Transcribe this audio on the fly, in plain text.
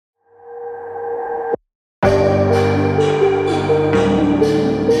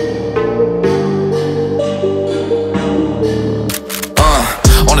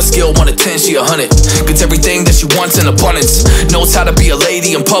Gets everything that she wants in abundance. Knows how to be a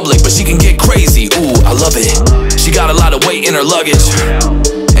lady in public, but she can get crazy. Ooh, I love it. She got a lot of weight in her luggage,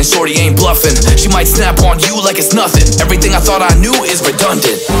 and shorty ain't bluffing. She might snap on you like it's nothing. Everything I thought I knew is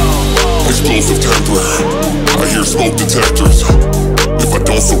redundant. Explosive temper, I hear smoke detectors. If I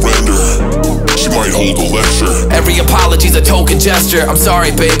don't surrender, she might hold a lecture. Every apology's a token gesture. I'm sorry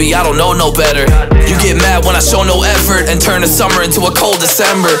baby, I don't know no better. You get mad when I show no effort and turn the summer into a cold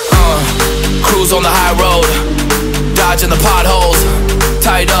December. Cruise on the high road, dodging the potholes,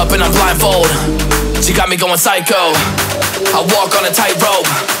 tied up and I'm blindfold. She got me going psycho. I walk on a tightrope,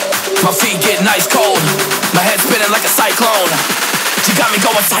 my feet getting ice cold, my head spinning like a cyclone. She got me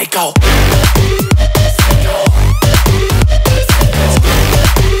going psycho.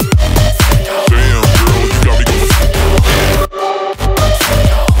 Damn girl, you got me going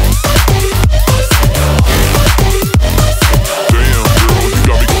Damn girl, you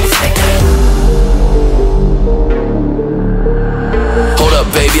got me going Hold up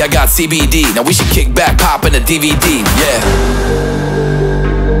baby, I got CBD. Now we should kick back, pop in a DVD, yeah.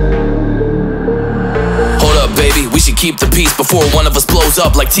 Baby, we should keep the peace before one of us blows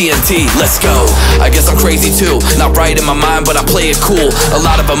up like TNT. Let's go. I guess I'm crazy too. Not right in my mind, but I play it cool. A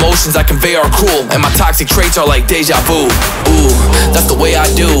lot of emotions I convey are cruel, and my toxic traits are like deja vu. Ooh, that's the way I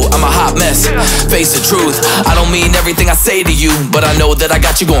do. I'm a hot mess. Face the truth. I don't mean everything I say to you, but I know that I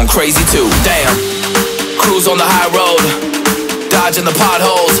got you going crazy too. Damn. Cruise on the high road, dodging the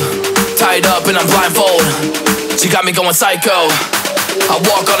potholes, tied up and I'm blindfold. She got me going psycho. I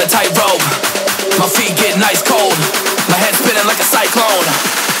walk on a tightrope, my feet getting ice cold, my head spinning like a cyclone.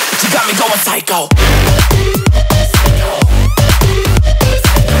 She got me going psycho.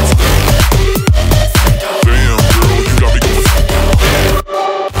 Damn girl, you got me going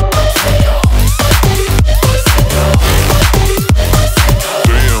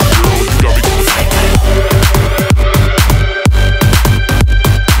Damn girl, you got me going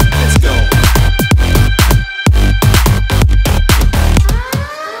Let's go.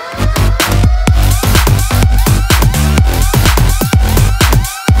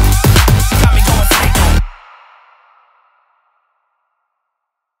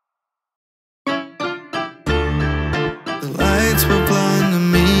 Were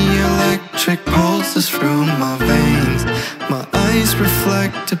blinding me, electric pulses through my veins. My eyes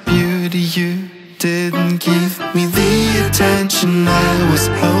reflect the beauty you didn't give me the attention I was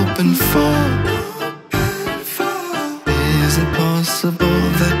hoping for. Is it possible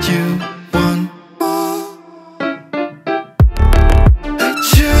that you want more? I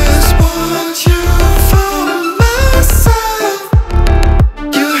just want you for myself.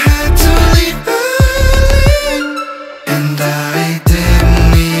 You had to leave early, and I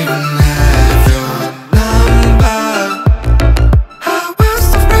didn't even have your number. I was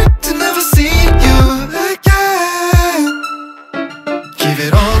afraid to never see you again. Give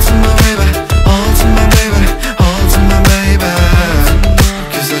it all to my baby, all to my baby, all to my baby.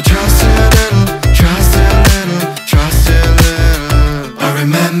 'Cause I trust you a little, trust you a little, trust you a little. I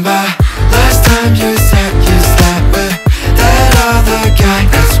remember last time you said you slept with that other guy.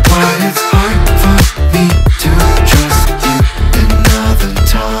 That's why it's hard for me to trust you another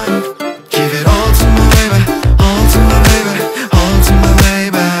time. Give it all to my baby, all to my baby, all to my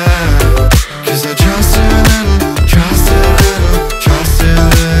baby. 'Cause I trust you a little, trust you a little, trust you a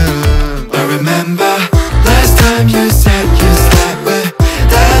little. I remember last time you said you slept with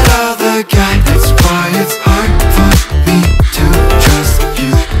that other guy. That's why it's hard for me to trust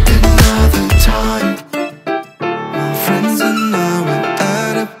you another time. My friends and I were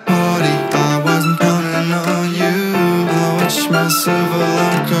at a party, I wasn't counting on you. I watched myself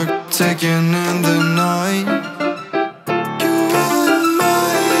alarm clock ticking in the night. You are in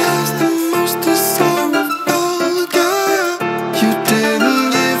my eyes the most desirable girl. You didn't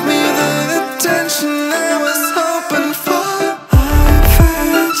give me the attention I was hoping for. I've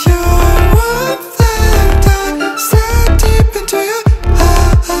had your warmth that I said deep into your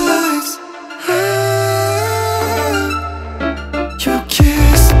eyes. You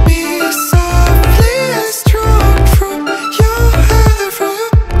kissed me softly, I strode through your hair, from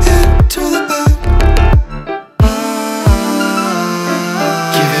your head to the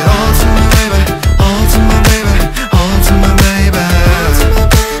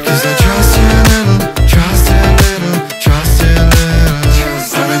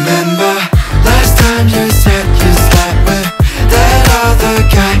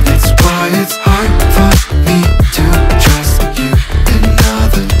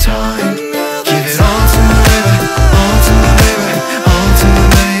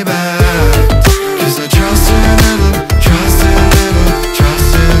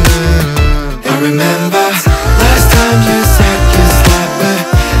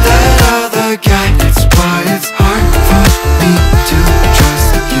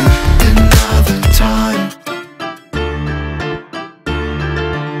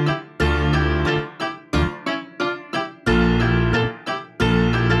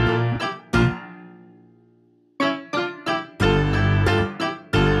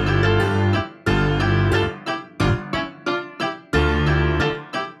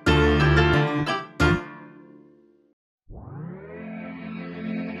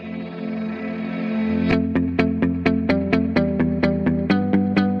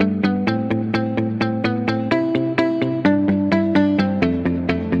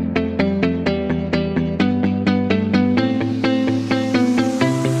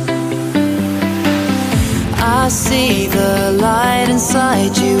see the light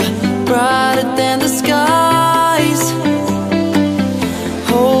inside you, brighter than the skies.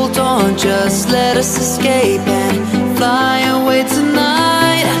 Hold on, just let us escape and fly away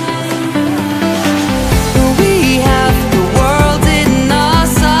tonight. We have the world in our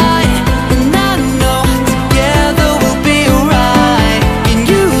sight, and I know together we'll be alright. Can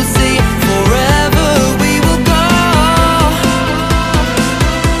you see forever we will go?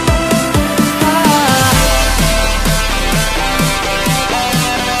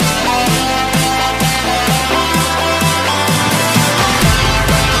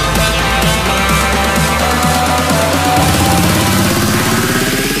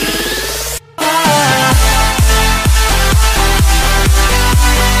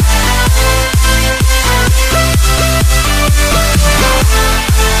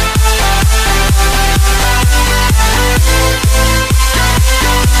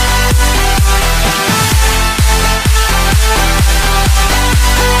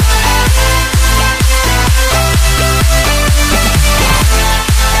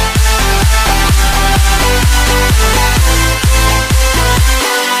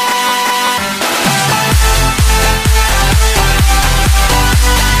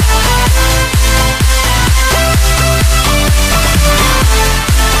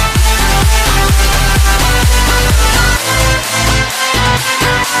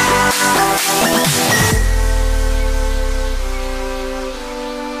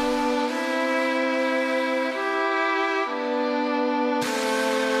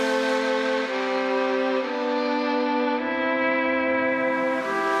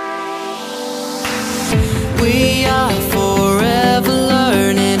 We are forever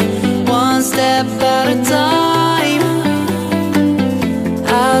learning, one step at a time.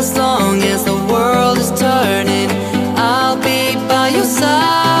 As long as the world is turning, I'll be by your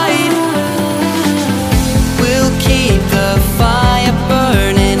side. We'll keep the fire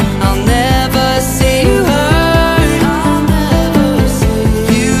burning, I'll never see you hurt.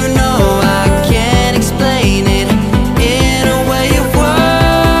 You know I can't explain it in a way of words.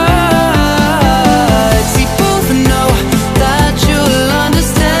 We both know that you'll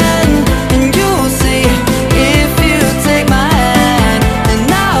understand, and you'll see if you take my hand, and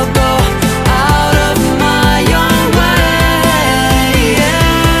I'll go out of my own way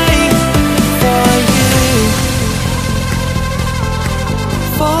for you,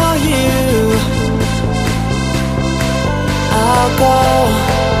 for you. I'll go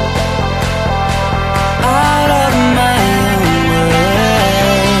out of my own way.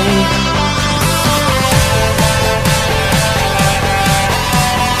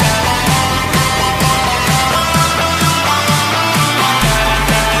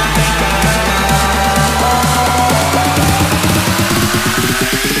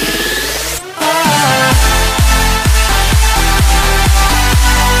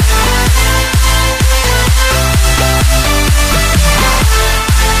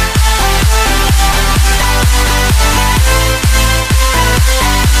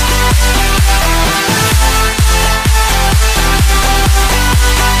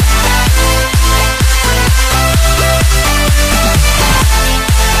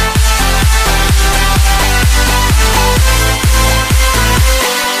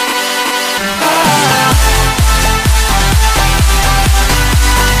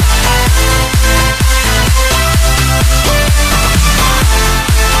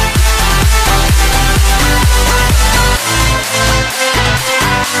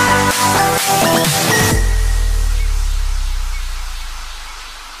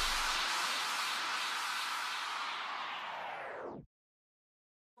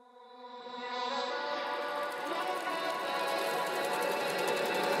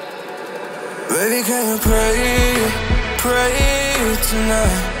 Baby, can you pray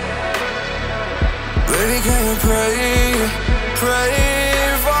tonight? Baby, can you pray for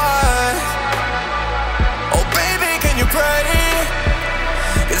us? Oh baby, can you pray?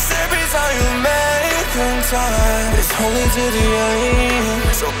 'Cause every time you make time, it's only to the end.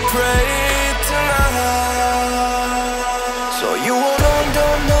 So pray tonight, so you won't know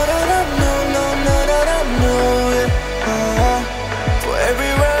it. For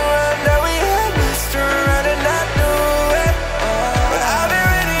every run that we had, messed around and I knew it. But I'll be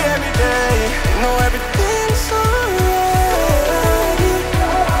ready every day, you know everything's alright.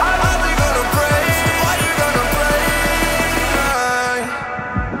 Are we gonna pray? Are you gonna pray?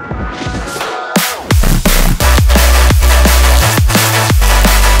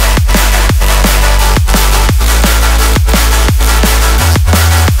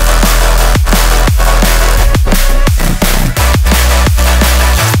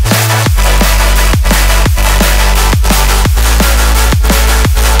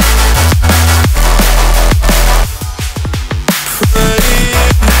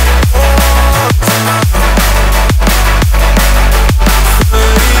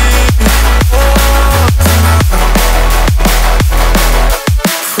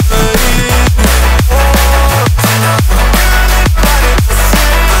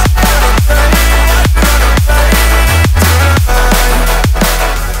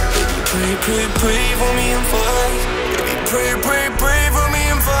 pray, pray for me and fast. Baby, pray, pray, pray for me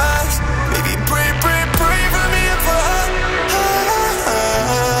and fast. Baby, pray, pray, pray for me and fast.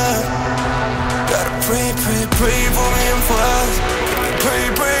 Gotta pray, pray, pray for me and fast. Baby, pray,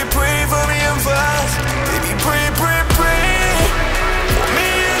 pray, pray for me and fast. Baby, pray, pray, pray for me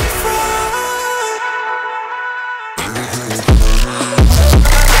and fast.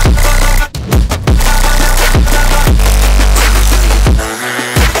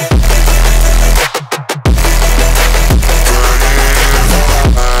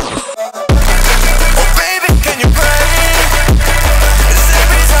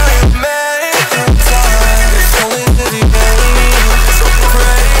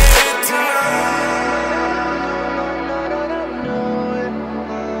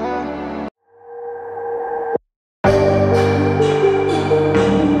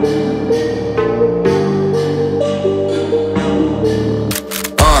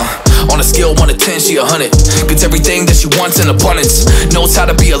 Scale 1 to 10, she 100. Gets everything that she wants in abundance. Knows how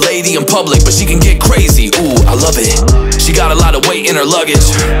to be a lady in public, but she can get crazy. Ooh, I love it. She got a lot of weight in her luggage,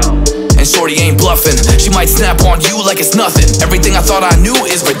 and shorty ain't bluffing. She might snap on you like it's nothing. Everything I thought I knew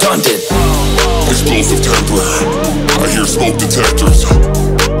is redundant. Explosive temper, I hear smoke detectors.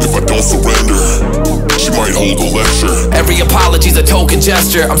 If I don't surrender, she might hold a lecture. Every apology's a token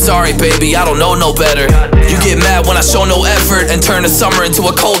gesture. I'm sorry, baby, I don't know no better. You get mad when I show no effort and turn the summer into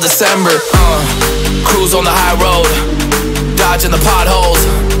a cold December. Cruise on the high road, dodging the potholes,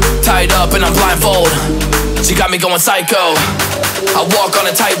 tied up and I'm blindfold. She got me going psycho. I walk on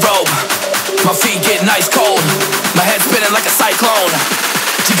a tightrope, my feet getting ice cold, my head spinning like a cyclone.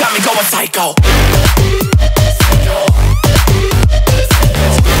 She got me going psycho.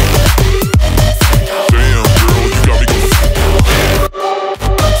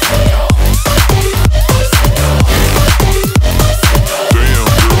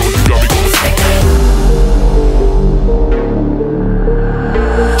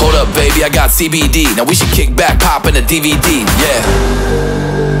 Baby, I got CBD. Now we should kick back, pop in a DVD, yeah.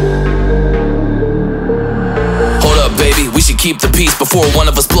 Hold up, baby, we should keep the peace before one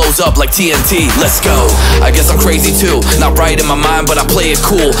of us blows up like TNT. Let's go. I guess I'm crazy too. Not right in my mind, but I play it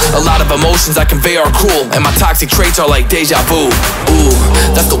cool. A lot of emotions I convey are cruel, and my toxic traits are like deja vu. Ooh,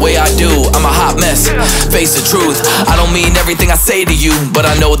 that's the way I do. I'm a hot mess. Face the truth. I don't mean everything I say to you, but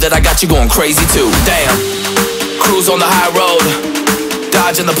I know that I got you going crazy too. Damn. Cruise on the high road,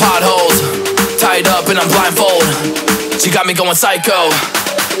 dodging the potholes, tied up and I'm blindfold. She got me going psycho.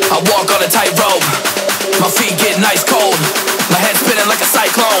 I walk on a tightrope, my feet getting ice cold, my head spinning like a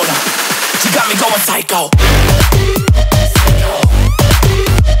cyclone. She got me going psycho.